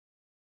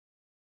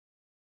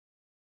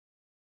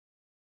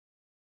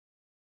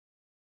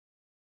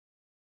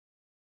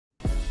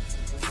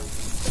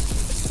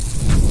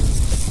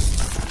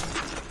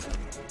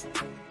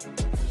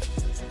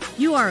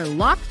You are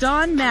Locked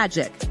On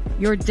Magic,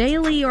 your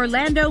daily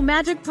Orlando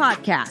Magic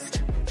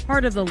podcast.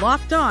 Part of the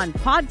Locked On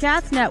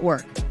Podcast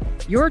Network,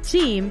 your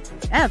team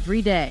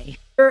every day.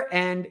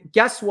 And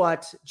guess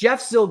what? Jeff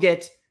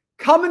Zillgitt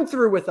coming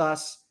through with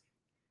us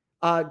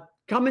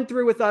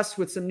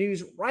with some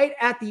news right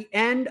at the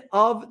end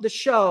of the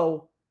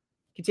show.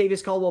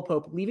 Kentavious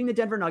Caldwell-Pope leaving the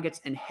Denver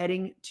Nuggets and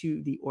heading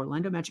to the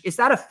Orlando Magic. Is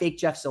that a fake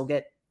Jeff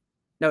Zillgitt?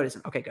 No, it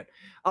isn't. Okay, good.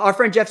 Our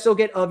friend Jeff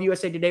Zillgitt of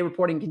USA Today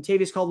reporting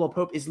Kentavious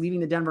Caldwell-Pope is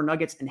leaving the Denver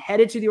Nuggets and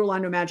headed to the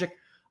Orlando Magic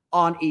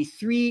on a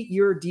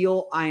 3-year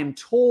deal, I am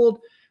told.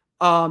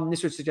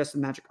 This would suggest the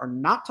Magic are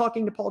not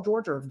talking to Paul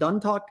George or have done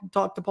talk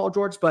to Paul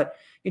George, but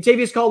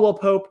Kentavious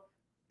Caldwell-Pope,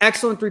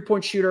 excellent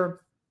three-point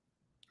shooter,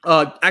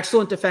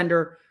 excellent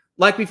defender.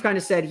 Like we've kind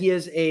of said, he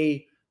is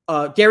a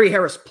Gary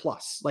Harris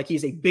plus. Like,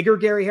 he's a bigger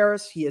Gary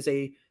Harris. He is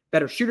a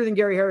better shooter than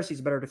Gary Harris.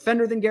 He's a better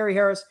defender than Gary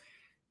Harris.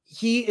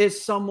 He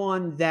is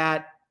someone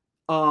that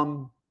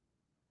will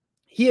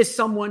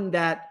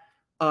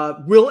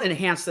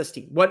enhance this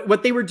team.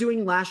 What they were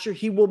doing last year,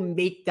 he will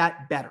make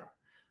that better.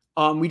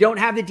 We don't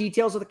have the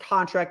details of the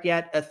contract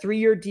yet. A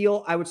 3-year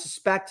deal, I would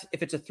suspect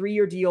if it's a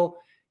 3-year deal,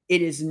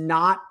 it is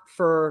not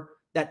for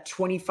that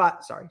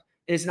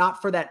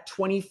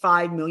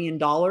 $25 million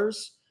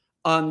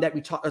that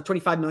we talked,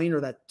 25 million,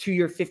 or that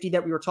 2-year 50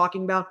 that we were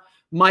talking about.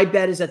 My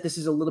bet is that this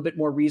is a little bit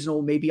more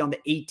reasonable, maybe on the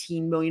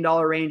 $18 million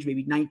range,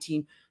 maybe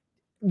 19,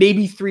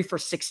 maybe 3 for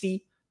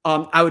 60.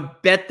 I would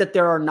bet that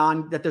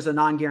there's a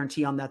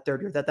non-guarantee on that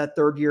third year, that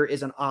third year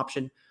is an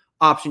option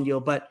deal.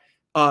 But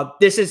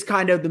this is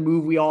kind of the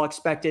move we all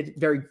expected.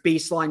 Very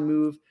baseline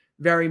move,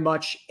 very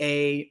much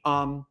a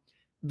guy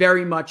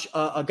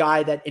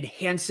that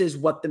enhances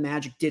what the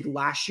Magic did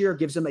last year,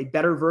 gives them a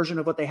better version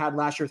of what they had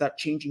last year without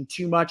changing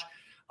too much.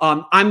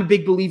 I'm a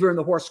big believer in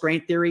the Horace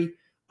Grant theory.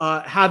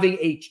 Having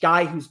a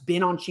guy who's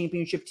been on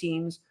championship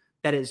teams,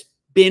 that has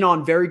been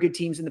on very good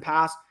teams in the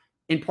past,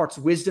 imparts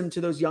wisdom to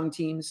those young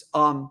teams.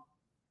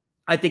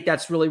 I think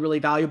that's really, really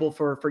valuable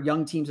for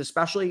young teams,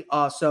 especially.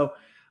 So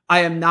I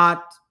am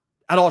not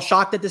at all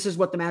shocked that this is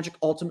what the Magic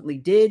ultimately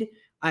did.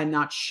 I'm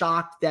not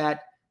shocked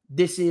that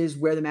this is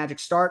where the Magic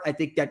start. I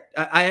think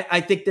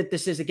that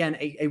this is, again,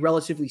 a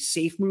relatively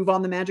safe move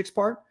on the Magic's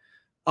part.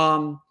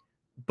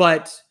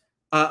 But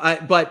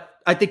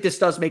I think this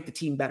does make the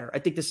team better. I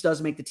think this does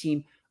make the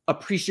team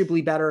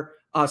appreciably better.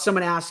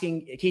 Someone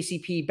asking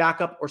KCP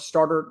backup or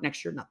starter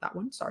next year. Not that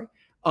one. Sorry.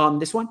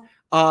 This one.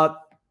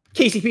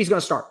 KCP is going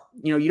to start.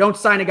 You don't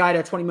sign a guy to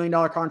a $20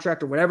 million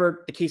contract or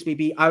whatever the case may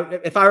be.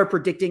 If I were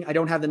predicting, I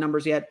don't have the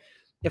numbers yet.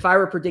 If I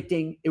were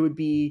predicting, it would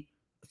be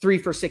 3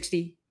 for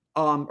 60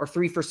 or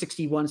 3 for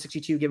 61,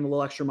 62, give him a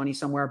little extra money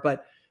somewhere.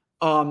 But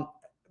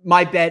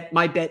my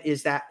bet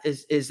is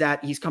that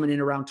he's coming in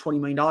around $20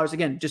 million.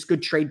 Again, just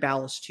good trade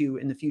ballast too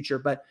in the future.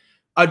 But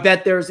I'd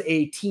bet there's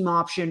a team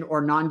option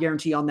or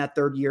non-guarantee on that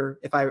third year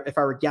if I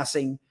were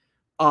guessing.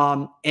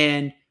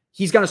 And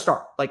he's going to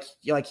start.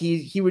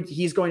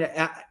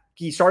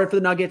 He started for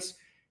the Nuggets.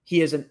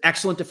 He is an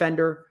excellent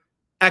defender,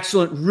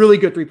 excellent, really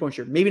good three-point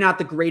shooter. Maybe not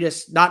the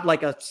greatest, not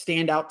like a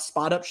standout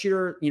spot-up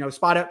shooter.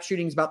 Spot-up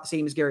shooting is about the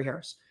same as Gary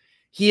Harris.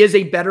 He is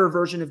a better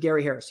version of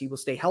Gary Harris. He will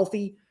stay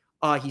healthy.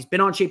 He's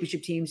been on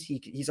championship teams.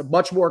 He's a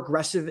much more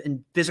aggressive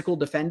and physical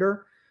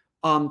defender.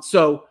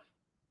 So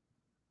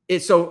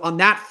on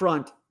that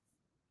front,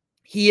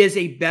 he is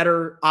a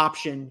better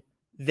option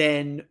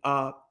than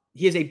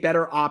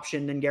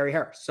Gary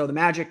Harris. So the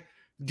Magic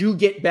do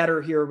get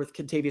better here with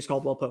Kentavious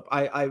Caldwell-Pope.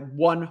 I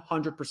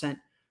 100%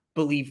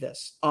 believe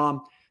this.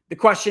 The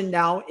question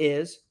now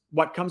is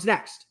what comes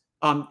next?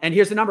 And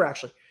here's the number,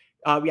 actually.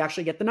 We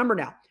actually get the number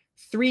now.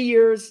 3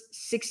 years,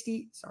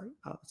 60. Sorry,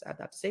 let's add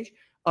that to stage.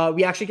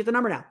 We actually get the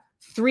number now.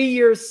 3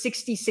 years,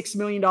 $66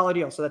 million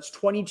deal. So that's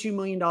 $22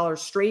 million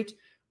straight.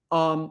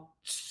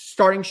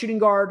 Starting shooting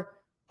guard,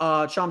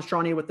 Shams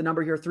Charania with the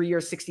number here. 3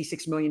 years,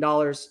 $66 million.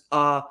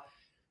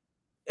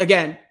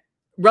 Again,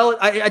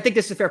 I think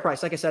this is a fair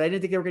price. Like I said, I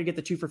didn't think they were going to get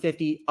the 2 for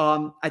 50.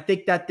 I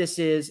think that this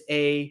is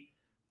a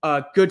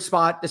good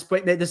spot.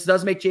 This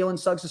does make Jalen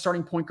Suggs the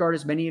starting point guard,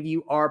 as many of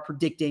you are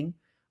predicting.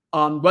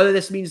 Whether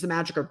this means the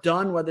Magic are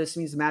done, whether this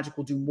means the Magic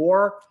will do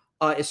more,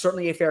 is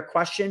certainly a fair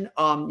question.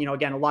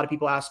 Again, a lot of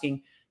people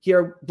asking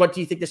here, what do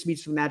you think this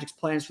means for the Magic's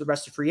plans for the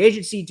rest of free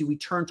agency? Do we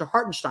turn to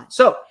Hartenstein?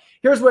 So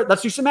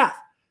let's do some math.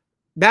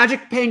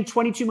 Magic paying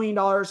 $22 million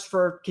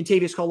for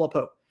Kentavious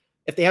Caldwell-Pope.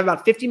 If they have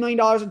about $50 million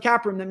in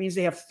cap room, that means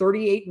they have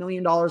 $38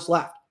 million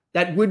left.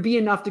 That would be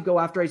enough to go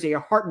after Isaiah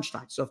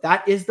Hartenstein. So if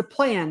that is the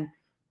plan,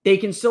 they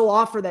can still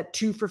offer that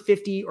 2 for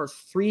 50 or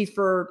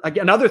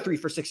another 3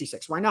 for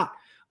 66. Why not?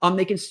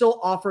 They can still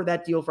offer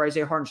that deal for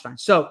Isaiah Hartenstein.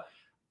 So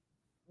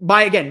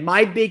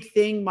my big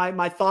thing,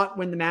 my thought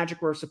when the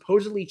Magic were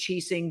supposedly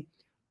chasing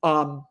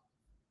Paul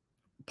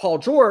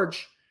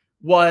George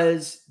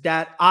was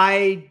that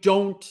I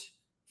don't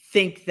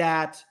think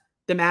that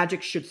the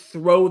Magic should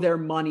throw their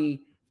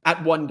money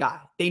at one guy.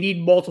 They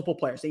need multiple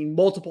players. They need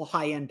multiple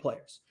high-end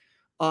players.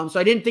 So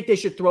I didn't think they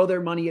should throw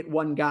their money at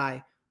one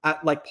guy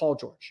like Paul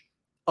George.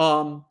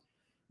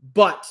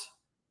 But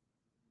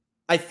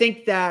I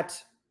think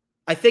that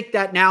I think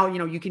that now,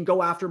 you can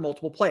go after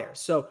multiple players.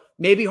 So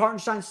maybe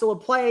Hartenstein's still a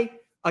play.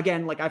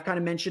 Again, like I've kind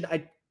of mentioned,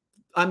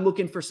 I'm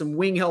looking for some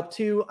wing help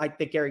too. I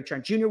think Gary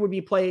Trent Jr. would be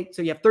a play.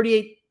 So you have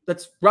 38,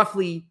 let's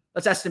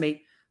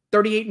estimate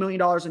 $38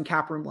 million in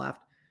cap room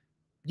left.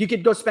 You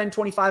could go spend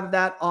 25 of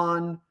that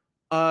on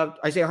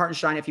Isaiah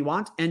Hartenstein if you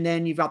want. And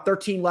then you've got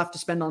 13 left to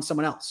spend on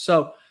someone else.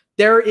 So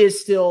there is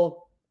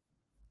still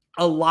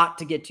a lot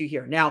to get to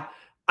here. Now,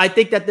 I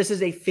think that this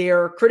is a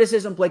fair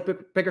criticism. Blake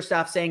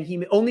Bickerstaff saying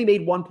he only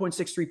made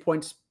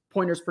 1.63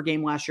 pointers per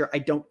game last year. I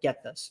don't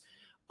get this.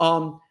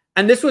 And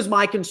this was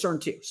my concern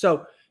too.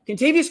 So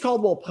Kentavious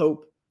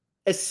Caldwell-Pope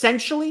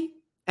essentially,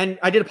 and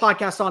I did a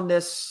podcast on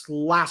this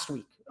last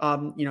week. I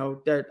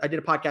did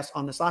a podcast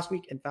on this last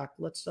week. In fact,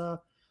 let's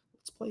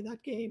play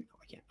that game. Oh,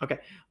 I can't. Okay.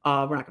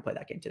 We're not gonna play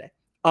that game today.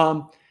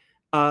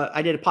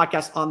 I did a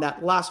podcast on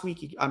that last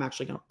week. I'm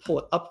actually going to pull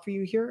it up for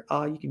you here.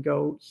 You can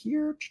go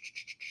here.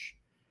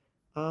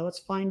 Let's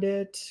find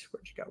it.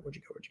 Where'd you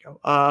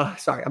go?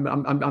 Sorry,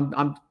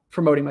 I'm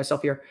promoting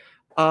myself here.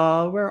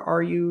 Where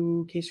are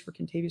you? Case for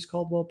Kentavious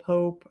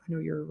Caldwell-Pope. I know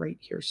you're right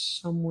here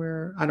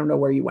somewhere. I don't know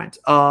where you went.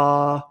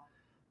 I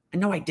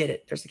know I did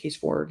it. There's the case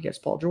for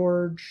against Paul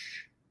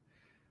George.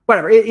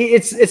 Whatever.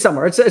 It's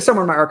somewhere. It's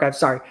somewhere in my archive.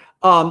 Sorry.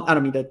 I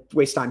don't mean to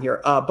waste time here.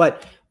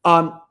 But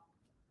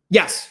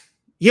yes.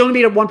 He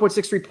only made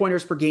 1.63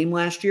 pointers per game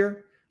last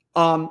year.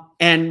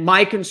 And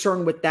my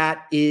concern with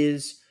that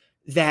is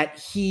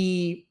that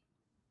the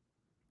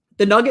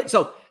Nuggets,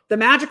 so the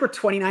Magic were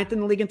 29th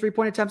in the league in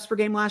 3-point attempts per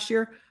game last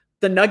year.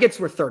 The Nuggets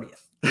were 30th.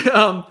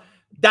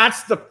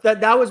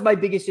 That was my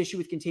biggest issue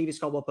with Kentavious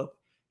Caldwell-Pope.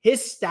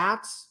 His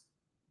stats,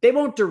 they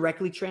won't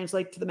directly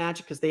translate to the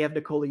Magic because they have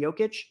Nikola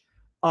Jokic.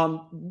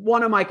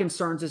 One of my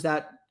concerns is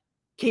that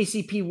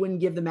KCP wouldn't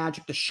give the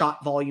Magic the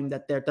shot volume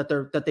that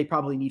they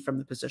probably need from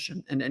the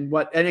position. And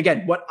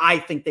again, what I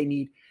think they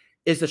need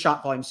is the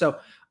shot volume. So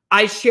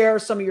I share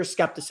some of your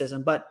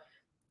skepticism, but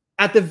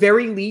at the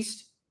very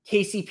least,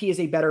 KCP is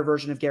a better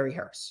version of Gary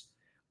Harris.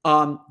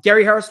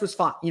 Gary Harris was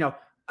fine.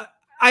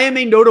 I am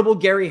a notable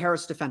Gary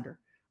Harris defender.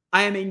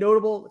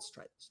 Let's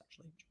try this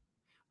actually.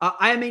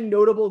 I am a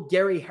notable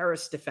Gary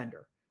Harris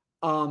defender.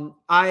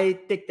 I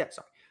think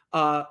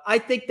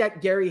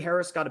that Gary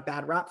Harris got a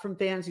bad rap from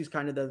fans. He's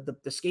kind of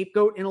the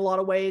scapegoat in a lot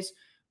of ways.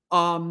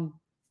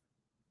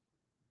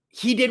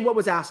 He did what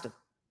was asked of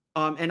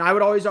him. And I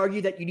would always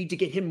argue that you need to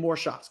get him more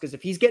shots because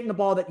if he's getting the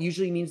ball, that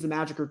usually means the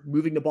Magic are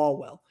moving the ball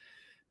well.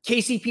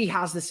 KCP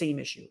has the same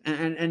issue.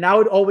 And that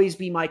would always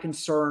be my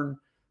concern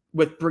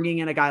with bringing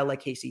in a guy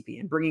like KCP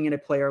and bringing in a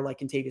player like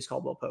Kentavious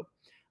Caldwell-Pope.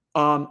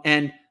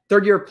 And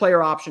third-year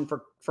player option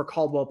for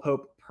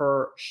Caldwell-Pope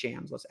per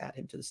Shams. Let's add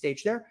him to the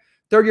stage there.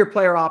 Third-year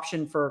player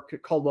option for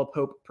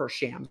Caldwell-Pope per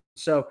Shams.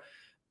 So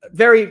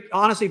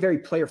honestly, very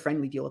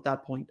player-friendly deal at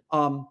that point.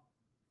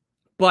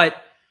 But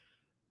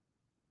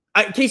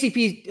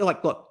KCP,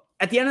 look,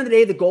 at the end of the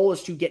day, the goal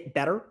is to get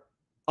better.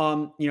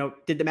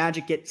 Did the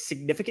Magic get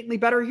significantly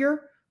better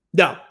here?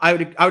 No, I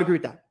would agree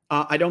with that.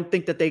 I don't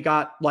think that they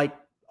got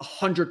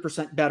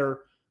 100%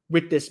 better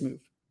with this move.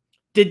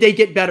 Did they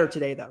get better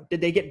today, though?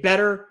 Did they get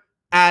better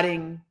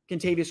adding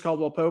Kentavious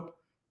Caldwell-Pope?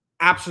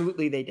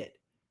 Absolutely, they did.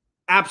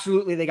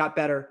 Absolutely, they got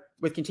better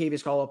with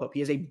Kentavious Caldwell-Pope.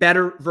 He is a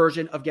better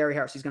version of Gary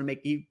Harris.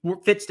 He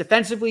fits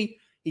defensively.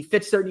 He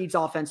fits their needs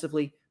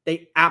offensively.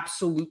 They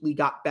absolutely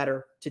got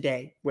better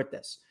today with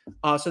this.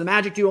 So the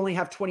Magic do only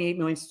have $28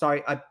 million.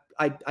 Sorry,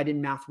 I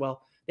didn't math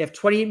well. They have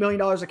 $28 million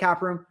of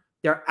cap room.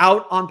 They're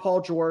out on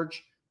Paul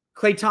George.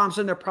 Klay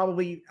Thompson, they're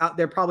probably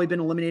been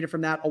eliminated from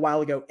that a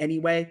while ago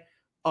anyway.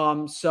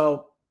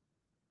 So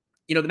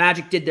the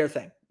Magic did their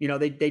thing.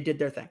 They did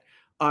their thing.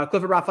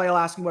 Clifford Raphael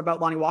asking, what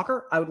about Lonnie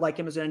Walker? I would like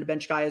him as an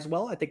end-of-bench guy as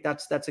well. I think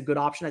that's a good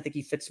option. I think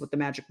he fits what the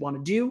Magic want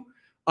to do.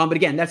 But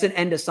again, that's an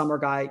end-of-summer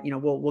guy.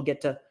 We'll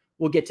get to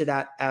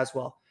that as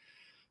well.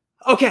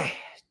 Okay,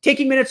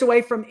 taking minutes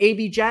away from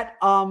AB Jet.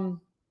 I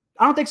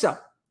don't think so.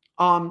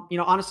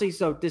 Honestly,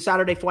 so the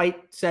Saturday flight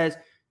says,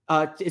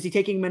 is he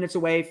taking minutes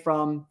away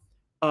from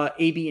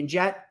AB and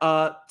Jet?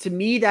 To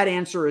me, that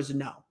answer is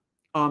no.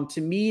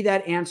 To me,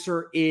 that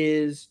answer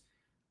is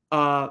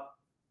no,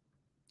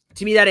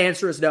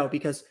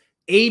 because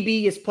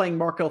AB is playing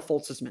Markelle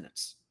Fultz's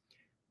minutes.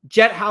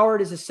 Jet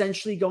Howard is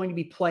essentially going to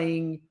be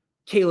playing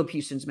Caleb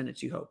Houston's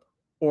minutes, you hope,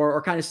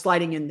 or kind of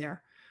sliding in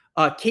there.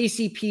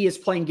 KCP is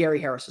playing Gary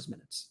Harris's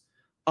minutes.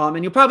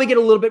 And you'll probably get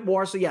a little bit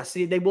more. So yes,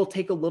 they will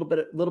take a little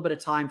bit of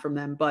time from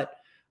them, but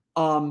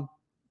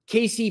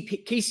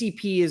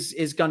KCP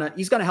is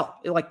gonna help.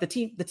 Like the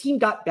team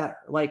got better.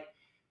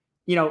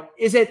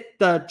 Is it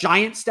the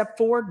giant step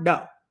forward?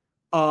 No.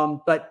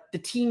 But the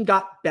team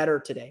got better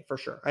today for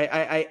sure.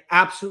 I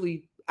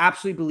absolutely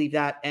believe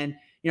that. And,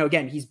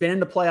 again, he's been in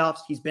the playoffs.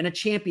 He's been a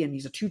champion.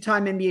 He's a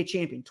 2-time NBA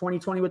champion,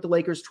 2020 with the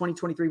Lakers,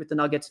 2023 with the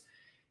Nuggets.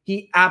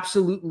 He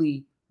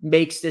absolutely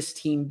makes this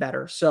team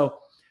better. So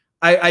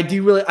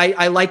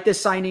I like this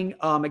signing.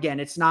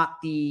 Again, it's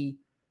not the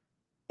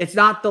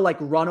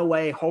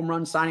runaway home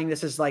run signing.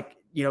 This is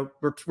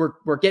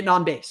we're getting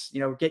on base,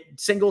 get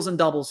singles and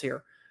doubles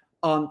here.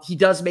 He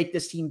does make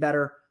this team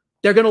better.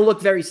 They're going to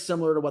look very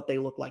similar to what they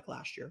looked like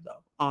last year,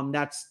 though.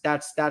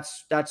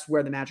 That's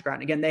where the Magic are at.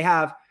 And again, they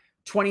have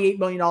 $28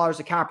 million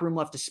of cap room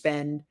left to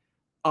spend.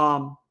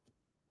 That's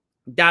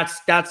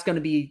going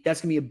to be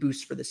a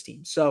boost for this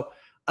team. So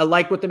I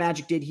like what the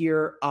Magic did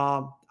here.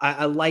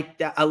 I like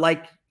that. I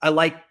like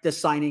the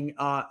signing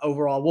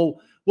overall.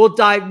 We'll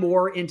dive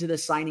more into the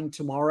signing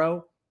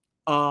tomorrow.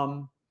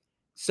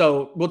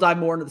 So we'll dive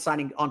more into the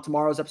signing on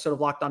tomorrow's episode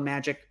of Locked On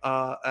Magic.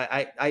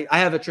 I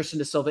have a Tristan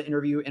da Silva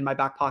interview in my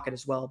back pocket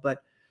as well.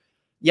 But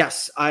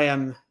yes, I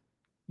am.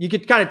 You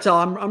could kind of tell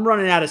I'm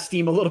running out of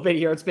steam a little bit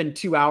here. It's been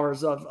 2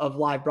 hours of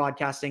live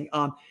broadcasting.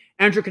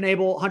 Andrew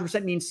Knable,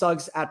 100% means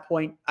Suggs at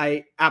point.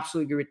 I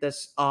absolutely agree with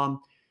this.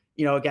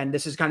 Again,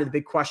 this is kind of the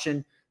big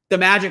question. The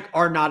Magic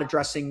are not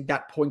addressing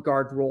that point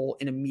guard role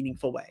in a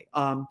meaningful way.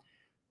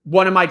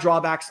 One of my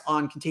drawbacks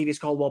on Kentavious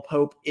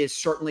Caldwell-Pope is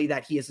certainly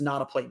that he is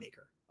not a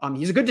playmaker.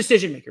 He's a good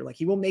decision maker. Like,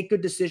 he will make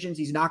good decisions.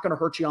 He's not going to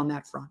hurt you on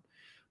that front,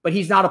 but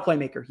he's not a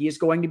playmaker. He is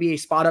going to be a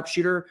spot up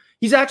shooter.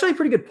 He's actually a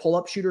pretty good pull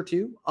up shooter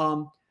too.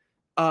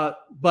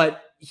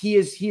 But he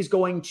is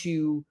going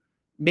to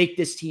make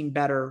this team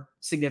better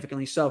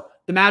significantly. So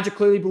the Magic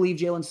clearly believe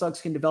Jalen Suggs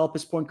can develop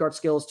his point guard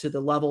skills to the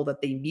level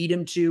that they need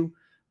him to.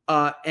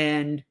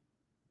 And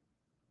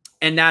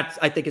that,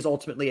 I think, is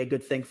ultimately a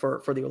good thing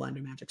for the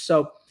Orlando Magic.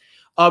 So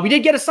we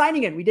did get a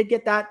signing in. We did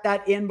get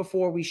that in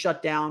before we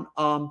shut down.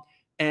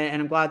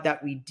 And I'm glad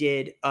that we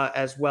did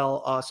as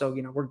well. So,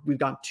 we've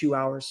gone 2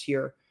 hours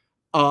here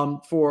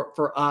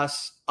for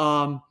us.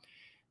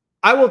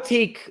 I will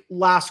take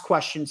last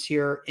questions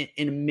here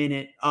in a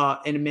minute.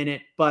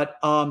 But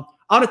I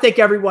want to thank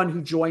everyone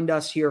who joined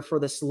us here for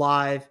this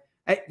live.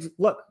 Hey,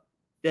 look,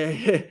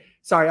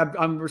 sorry,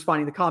 I'm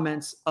responding to the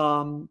comments.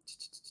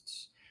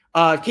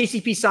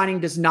 KCP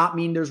signing does not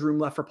mean there's room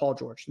left for Paul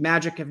George.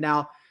 Magic have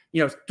now,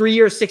 3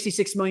 years,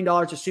 $66 million,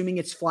 assuming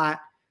it's flat.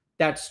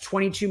 That's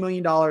 $22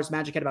 million.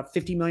 Magic had about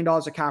 $50 million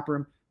of cap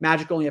room.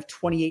 Magic only have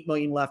 $28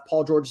 million left.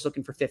 Paul George is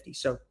looking for 50.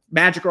 So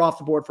Magic are off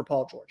the board for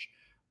Paul George.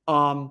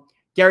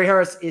 Gary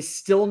Harris is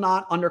still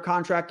not under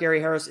contract.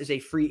 Gary Harris is a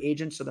free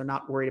agent, so they're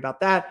not worried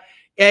about that.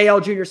 AL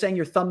Jr. saying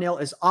your thumbnail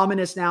is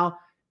ominous now.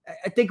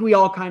 I think we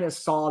all kind of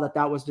saw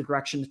that was the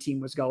direction the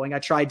team was going. I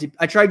tried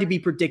to be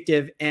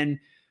predictive, and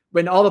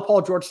when all the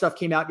Paul George stuff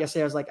came out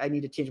yesterday, I was like, I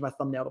need to change my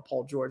thumbnail to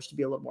Paul George to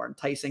be a little more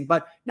enticing.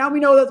 But now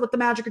we know that's what the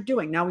Magic are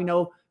doing. Now we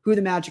know who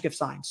the Magic have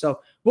signed. So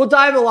we'll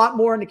dive a lot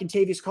more into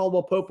Kentavious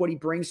Caldwell-Pope, what he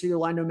brings to the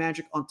Orlando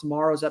Magic on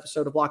tomorrow's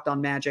episode of Locked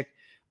On Magic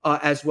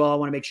as well. I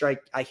want to make sure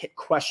I hit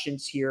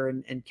questions here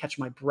and catch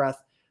my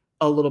breath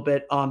a little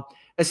bit.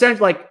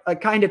 Essentially,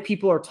 kind of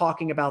people are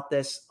talking about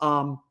this.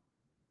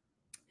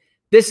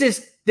 This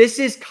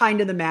is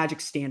kind of the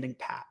Magic standing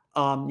pat.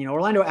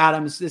 Orlando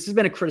Adams, this has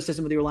been a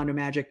criticism of the Orlando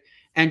Magic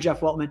and Jeff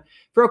Weltman.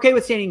 If we're okay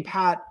with standing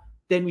pat,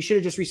 then we should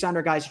have just re-signed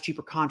our guys to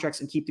cheaper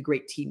contracts and keep the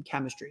great team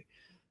chemistry.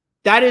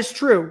 That is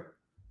true,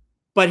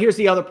 but here's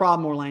the other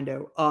problem,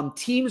 Orlando.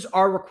 Teams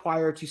are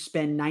required to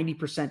spend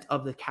 90%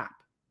 of the cap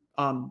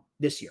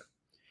this year.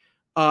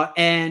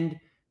 And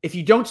if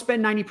you don't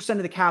spend 90%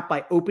 of the cap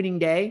by opening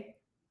day,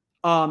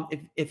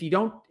 if you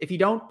don't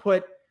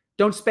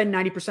spend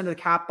 90% of the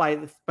cap by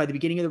the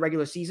beginning of the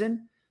regular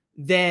season,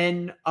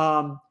 then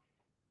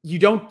you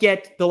don't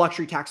get the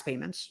luxury tax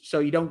payments.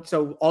 So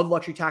all the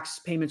luxury tax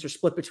payments are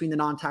split between the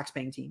non-tax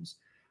paying teams.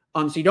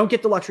 So you don't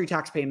get the luxury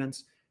tax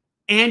payments,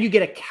 and you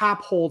get a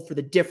cap hold for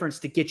the difference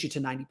to get you to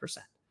 90%.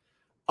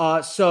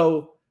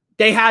 So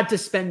they had to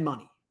spend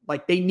money.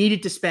 Like, they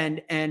needed to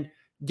spend. And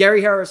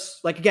Gary Harris,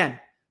 again,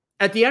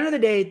 at the end of the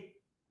day,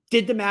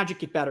 did the Magic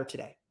get better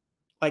today?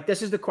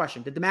 This is the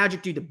question. Did the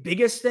Magic do the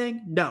biggest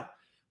thing? No.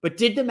 But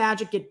did the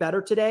Magic get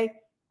better today?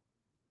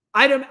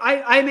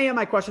 I may have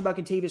my question about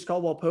Kentavious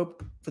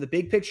Caldwell-Pope for the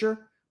big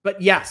picture,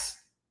 but yes,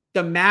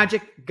 the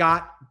Magic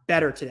got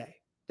better today.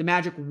 The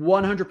Magic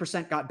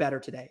 100% got better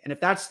today. And if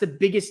that's the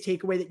biggest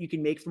takeaway that you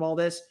can make from all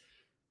this,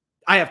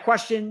 I have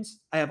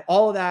questions. I have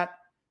all of that.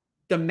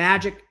 The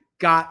Magic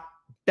got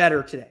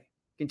better today.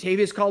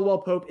 Kentavious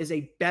Caldwell-Pope is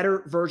a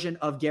better version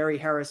of Gary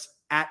Harris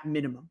at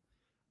minimum.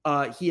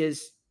 He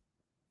is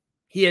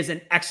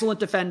an excellent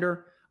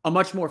defender, a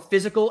much more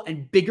physical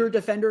and bigger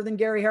defender than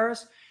Gary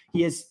Harris.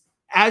 He is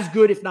as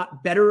good, if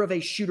not better, of a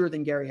shooter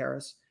than Gary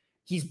Harris.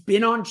 He's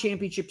been on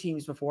championship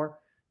teams before.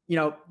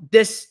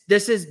 This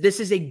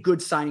is a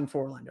good signing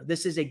for Orlando.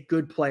 This is a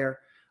good player.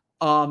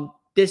 The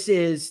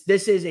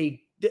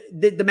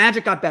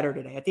Magic got better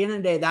today. At the end of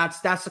the day,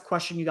 that's the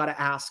question you got to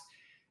ask.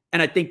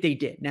 And I think they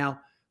did. Now,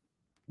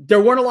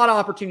 there weren't a lot of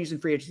opportunities in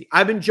free agency.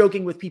 I've been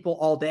joking with people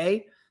all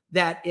day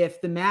that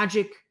if the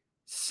Magic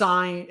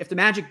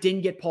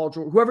didn't get Paul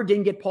George, whoever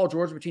didn't get Paul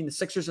George between the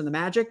Sixers and the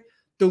Magic,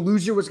 the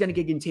loser was going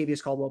to get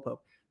Kentavious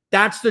Caldwell-Pope.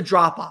 That's the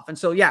drop-off. And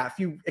so, yeah, if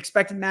you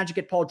expected the Magic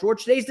to get Paul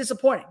George, today's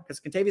disappointing because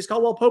Kentavious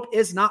Caldwell-Pope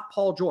is not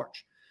Paul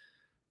George.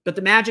 But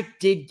the Magic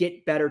did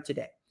get better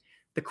today.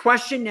 The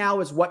question now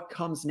is what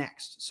comes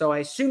next. So I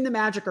assume the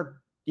Magic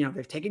are,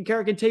 they've taken care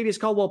of Kentavious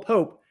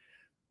Caldwell-Pope.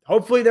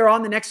 Hopefully they're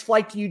on the next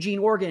flight to Eugene,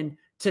 Oregon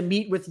to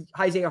meet with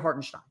Isaiah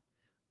Hartenstein.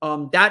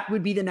 That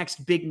would be the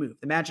next big move.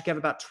 The Magic have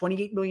about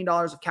 $28 million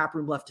of cap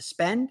room left to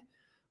spend.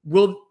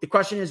 The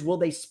question is, will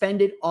they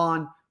spend it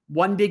on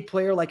one big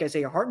player like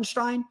Isaiah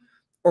Hartenstein,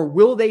 or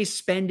will they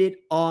spend it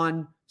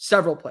on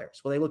several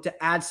players? Will they look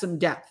to add some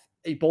depth,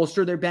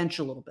 bolster their bench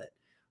a little bit?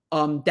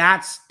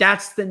 That's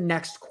the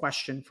next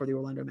question for the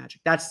Orlando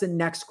Magic. That's the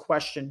next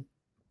question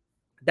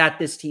that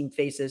this team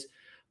faces.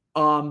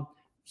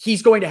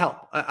 He's going to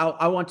help.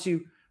 I want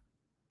to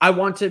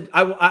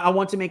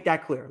make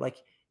that clear. Like,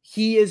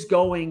 he is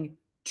going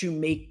to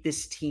make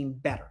this team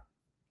better.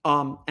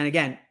 And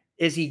again,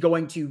 is he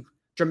going to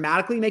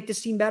dramatically make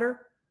this team better?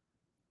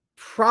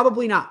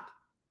 Probably not.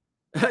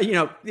 He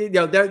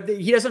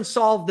doesn't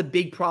solve the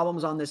big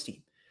problems on this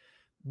team,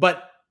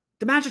 but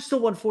the Magic still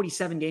won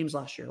 47 games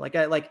last year.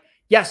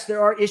 Yes,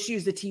 there are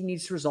issues the team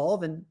needs to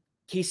resolve, and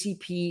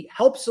KCP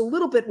helps a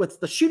little bit with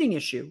the shooting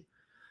issue.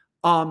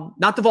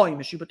 Not the volume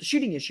issue, but the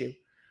shooting issue.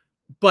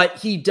 But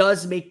he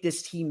does make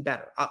this team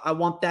better. I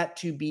want that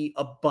to be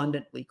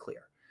abundantly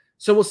clear.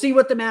 So we'll see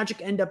what the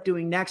Magic end up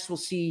doing next. We'll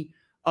see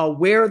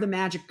where the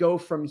Magic go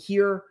from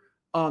here.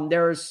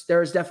 There's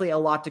definitely a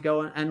lot to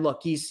go. And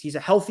look, he's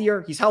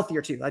healthier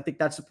too. I think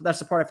that's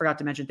the part I forgot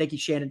to mention. Thank you,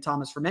 Shannon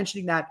Thomas, for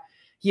mentioning that.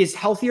 He is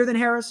healthier than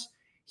Harris.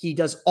 He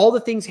does all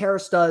the things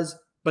Harris does,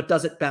 but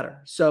does it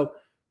better. So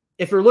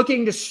if you're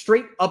looking to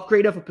straight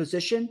upgrade of a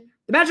position,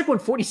 the Magic won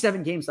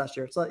 47 games last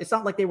year. It's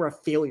not like they were a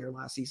failure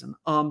last season.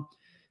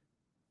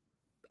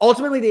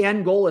 Ultimately, the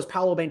end goal is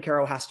Paolo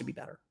Banchero has to be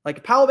better. Like,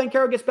 if Paolo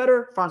Banchero gets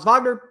better, Franz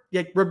Wagner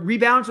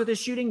rebounds with his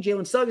shooting,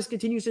 Jalen Suggs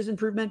continues his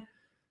improvement.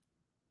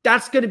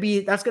 That's going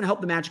to help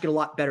the Magic get a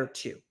lot better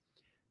too.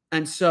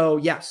 And so,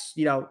 yes,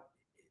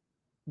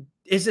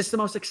 is this the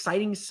most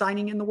exciting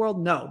signing in the world?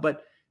 No,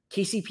 but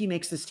KCP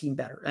makes this team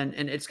better, and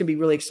it's going to be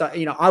really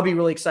exciting. I'll be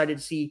really excited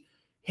to see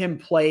him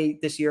play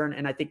this year,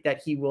 and I think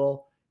that he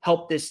will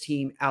help this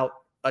team out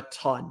a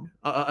ton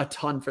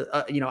for,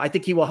 I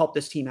think he will help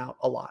this team out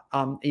a lot.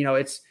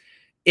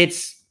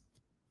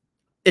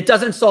 It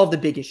doesn't solve the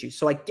big issues.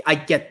 So I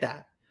get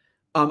that.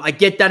 I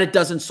get that it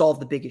doesn't solve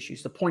the big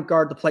issues, the point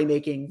guard, the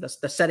playmaking,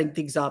 the setting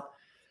things up.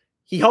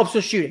 He helps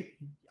with shooting.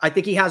 I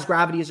think he has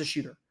gravity as a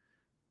shooter.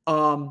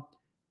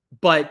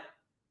 But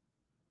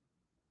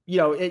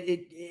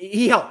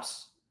he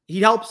helps.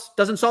 He helps,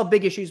 doesn't solve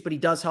big issues, but he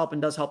does help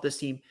and does help this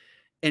team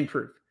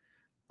improve.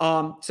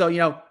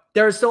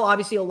 There is still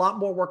obviously a lot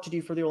more work to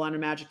do for the Orlando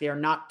Magic. They are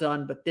not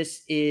done, but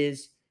this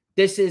is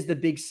the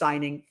big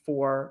signing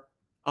for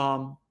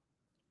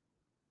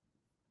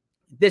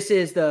this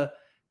is the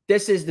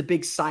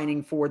big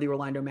signing for the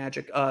Orlando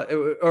Magic,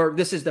 or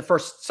this is the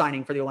first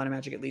signing for the Orlando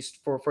Magic, at least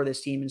for this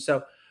team. And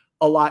so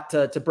a lot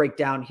to break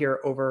down here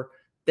over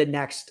the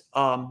next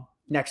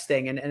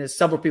thing. And as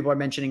several people are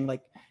mentioning,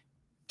 like,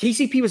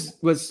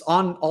 KCP was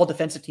on all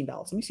defensive team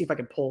ballots. Let me see if I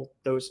can pull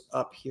those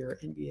up here.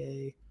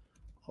 NBA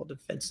all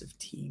defensive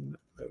team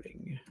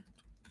voting.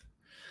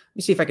 Let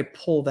me see if I could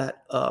pull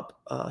that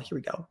up. Here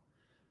we go.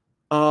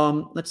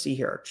 Let's see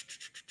here.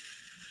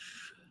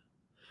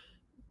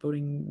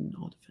 Voting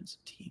all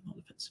defensive team.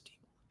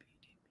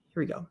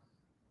 Here we go.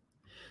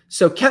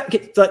 So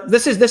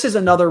this is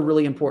another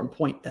really important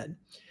point then.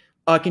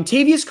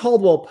 Kentavious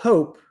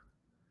Caldwell-Pope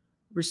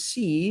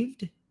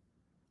received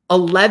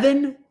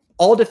 11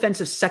 all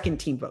defensive second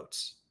team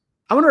votes.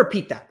 I want to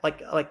repeat that.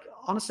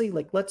 Honestly,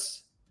 let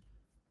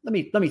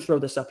me throw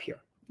this up here.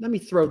 Let me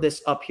throw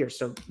this up here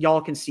so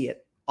y'all can see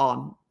it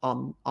on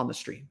the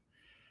stream.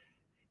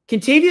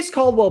 Kentavious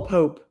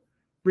Caldwell-Pope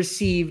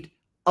received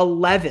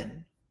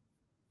 11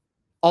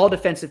 all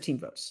defensive team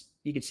votes.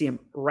 You can see him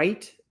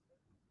right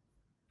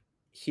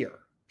here,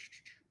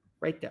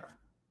 right there.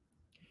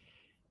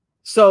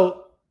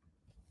 So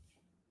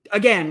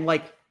again,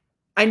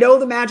 I know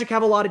the Magic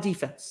have a lot of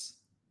defense,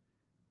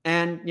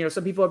 and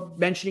some people are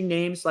mentioning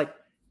names like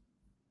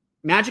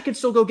Magic can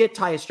still go get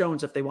Tyus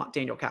Jones if they want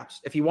Daniel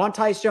Caps. If you want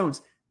Tyus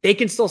Jones, they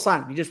can still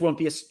sign him. He just won't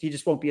be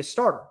a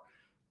starter.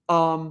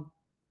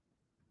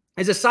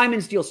 Is a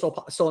Simons deal still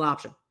an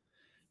option?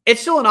 It's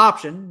still an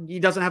option. He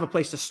doesn't have a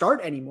place to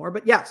start anymore,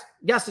 but yes,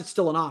 it's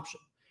still an option.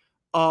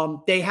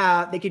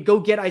 They could go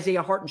get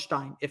Isaiah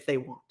Hartenstein if they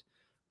want.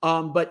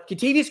 But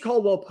Kentavious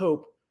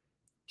Caldwell-Pope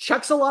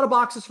checks a lot of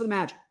boxes for the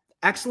Magic.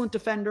 Excellent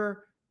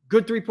defender,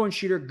 good three-point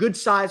shooter, good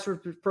size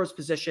for first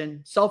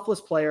position,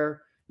 selfless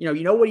player.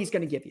 You know what he's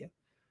going to give you.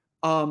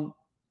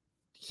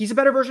 He's a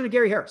better version of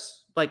Gary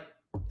Harris.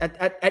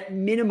 At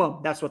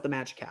minimum, that's what the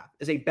Magic have,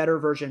 is a better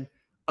version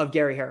of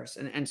Gary Harris.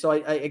 And so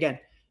again,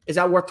 is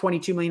that worth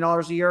 $22 million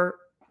a year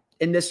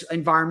in this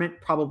environment?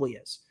 Probably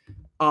is.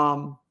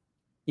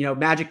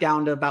 Magic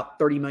down to about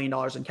 $30 million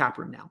in cap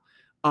room now.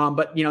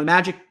 But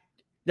Magic,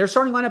 their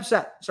starting lineup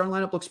set. Starting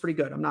lineup looks pretty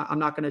good. I'm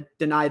not going to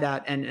deny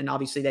that. And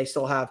obviously they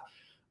still have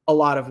a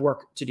lot of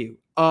work to do.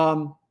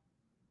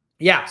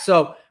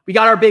 So we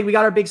got our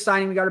big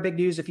signing. We got our big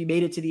news. If you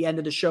made it to the end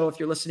of the show, if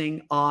you're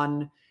listening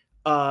on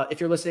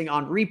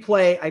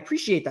replay, I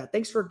appreciate that.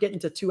 Thanks for getting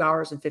to 2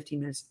 hours and 15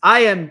 minutes. I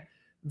am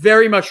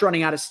very much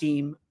running out of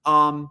steam. So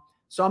I'm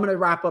going to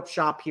wrap up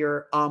shop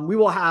here. We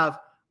will have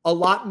A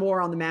lot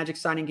more on the Magic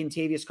signing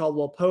Kentavious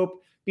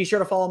Caldwell-Pope. Be sure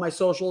to follow my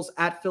socials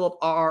at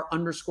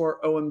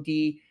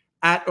 @PhilipR_OMD,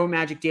 at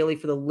OMagicDaily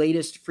for the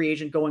latest free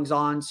agent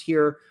goings-ons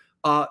here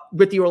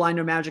with the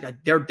Orlando Magic.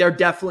 They're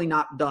definitely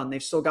not done.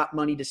 They've still got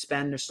money to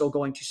spend. They're still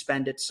going to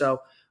spend it.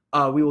 So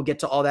we will get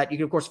to all that. You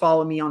can, of course,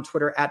 follow me on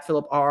Twitter at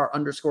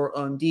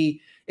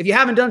 @PhilipR_OMD. If you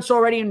haven't done so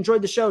already and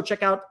enjoyed the show,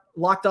 check out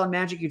Locked On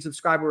Magic. You can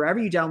subscribe wherever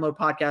you download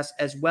podcasts,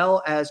 as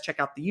well as check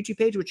out the YouTube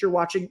page, which you're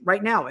watching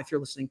right now if you're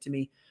listening to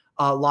me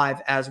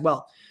live as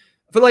well.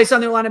 For the latest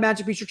on the Orlando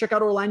Magic, be sure to check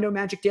out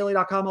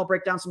OrlandoMagicDaily.com. I'll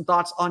break down some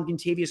thoughts on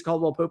Kentavious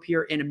Caldwell-Pope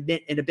here in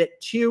a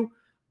bit too.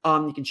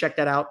 You can check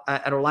that out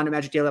at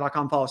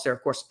OrlandoMagicDaily.com. Follow us there,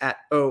 of course, at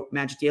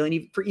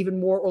OMagicDaily. And for even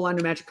more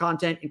Orlando Magic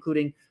content,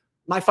 including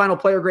my final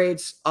player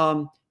grades,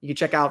 you can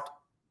check out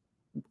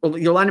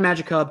the Orlando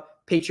Magic Hub,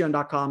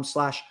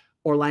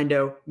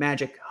 patreon.com/Orlando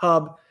Magic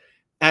Hub.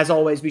 As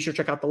always, be sure to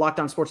check out the Locked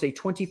On Sports Day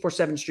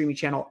 24/7 streaming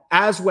channel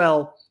as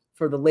well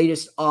for the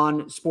latest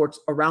on sports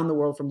around the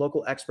world from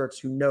local experts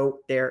who know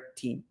their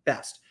team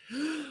best.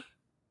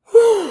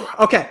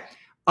 Okay.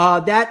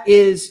 That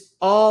is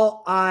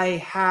all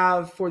I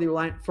have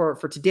for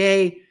for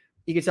today.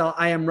 You can tell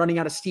I am running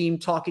out of steam.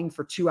 Talking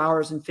for 2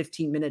 hours and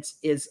 15 minutes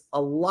is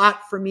a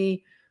lot for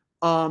me.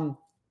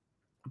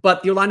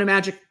 But the Orlando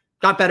Magic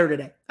got better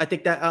today. I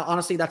think that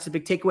honestly, that's the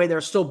big takeaway. There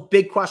are still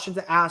big questions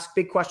to ask,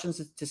 big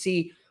questions to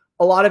see.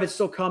 A lot of it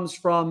still comes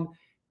from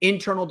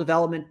internal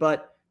development,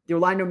 but the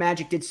Orlando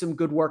Magic did some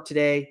good work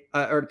today,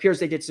 or it appears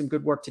they did some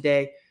good work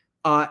today.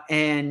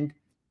 And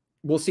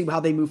we'll see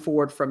how they move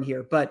forward from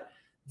here. But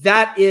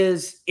that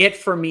is it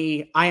for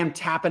me. I am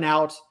tapping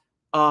out.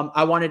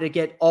 I wanted to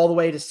get all the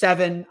way to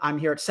 7. I'm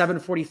here at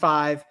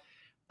 7:45.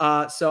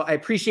 So I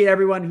appreciate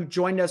everyone who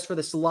joined us for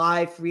this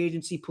live free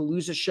agency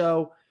Palooza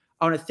show.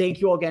 I want to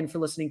thank you all again for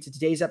listening to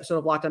today's episode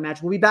of Locked On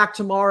Magic. We'll be back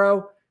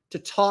tomorrow to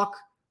talk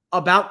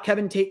about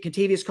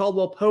Kentavious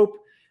Caldwell-Pope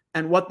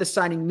and what the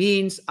signing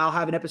means. I'll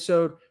have an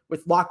episode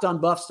with Locked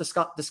On Buffs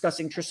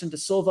discussing Tristan da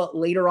Silva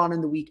later on in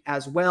the week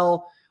as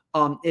well.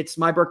 It's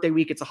my birthday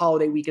week. It's a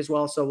holiday week as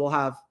well. So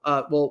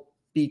we'll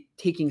be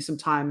taking some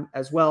time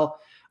as well.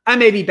 I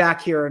may be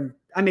back here, and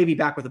I may be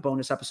back with a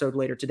bonus episode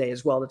later today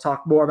as well to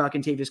talk more about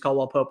Kentavious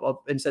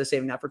Caldwell-Pope instead of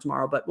saving that for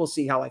tomorrow, but we'll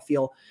see how I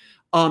feel.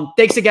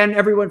 Thanks again,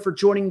 everyone, for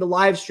joining the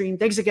live stream.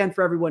 Thanks again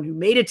for everyone who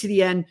made it to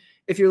the end.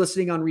 If you're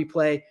listening on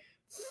replay,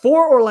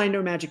 for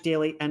Orlando Magic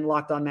Daily and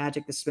Locked On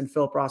Magic, this has been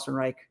Philip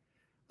Rossman-Reich.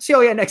 See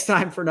you again next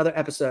time for another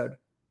episode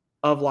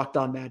of Locked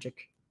On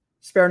Magic.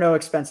 Spare no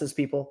expenses,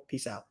 people.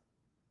 Peace out.